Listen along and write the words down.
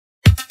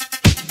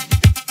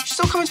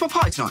still coming to my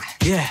party tonight?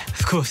 Yeah,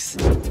 of course.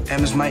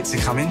 Emma's mates are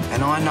coming,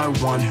 and I know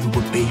one who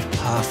would be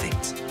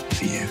perfect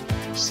for you.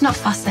 She's not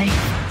fussy.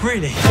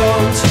 Really?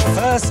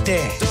 First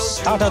day,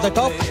 start at the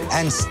top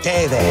and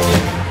stay there.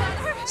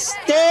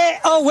 Stay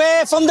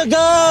away from the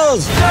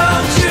girls!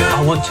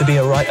 I want to be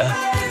a writer,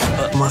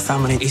 but my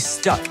family is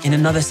stuck in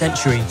another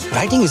century.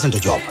 Writing isn't a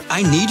job.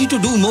 I need you to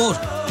do more.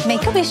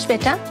 Make a wish,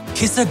 beta.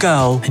 Kiss a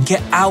girl and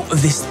get out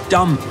of this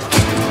dump.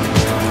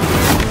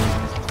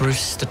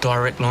 Bruce, the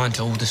direct line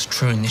to all that's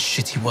true in this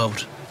shitty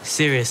world.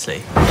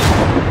 Seriously.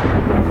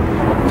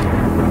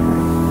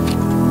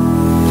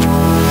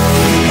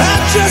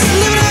 Just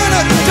living in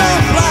a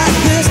dump like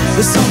this.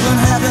 There's something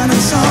happening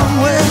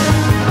somewhere.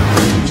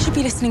 You should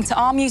be listening to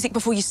our music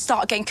before you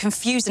start getting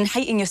confused and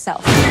hating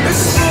yourself.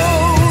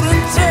 Explode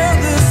and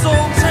tear this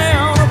old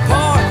town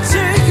apart.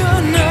 Take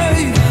a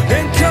knife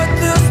and cut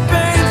this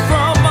pain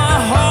from my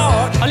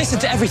heart. I listen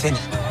to everything.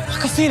 I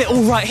can feel it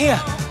all right here.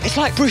 It's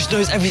like Bruce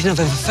knows everything I've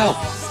ever felt,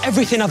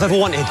 everything I've ever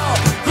wanted.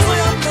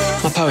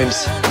 My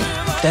poems,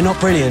 they're not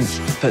brilliant,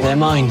 but they're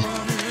mine.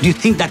 Do you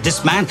think that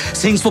this man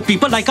sings for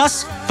people like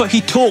us? But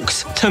he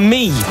talks to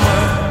me.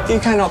 You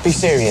cannot be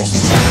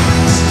serious.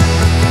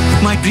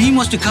 My dream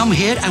was to come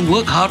here and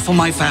work hard for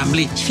my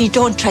family. If we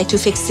don't try to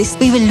fix this,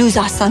 we will lose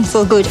our son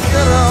for good. Get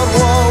out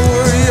while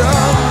we're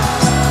young.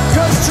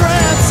 'Cause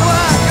tramps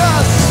like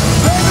us,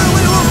 baby,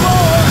 we were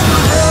born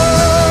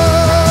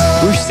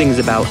young. Bruce sings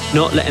about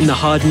not letting the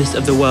hardness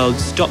of the world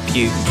stop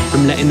you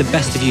from letting the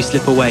best of you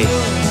slip away.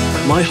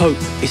 My hope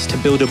is to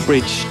build a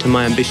bridge to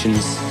my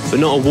ambitions, but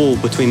not a wall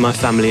between my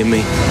family and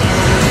me.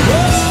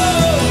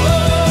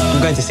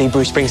 I'm going to see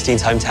Bruce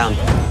Springsteen's hometown.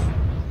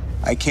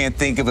 I can't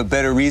think of a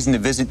better reason to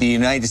visit the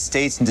United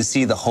States than to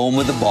see the home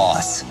of the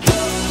boss.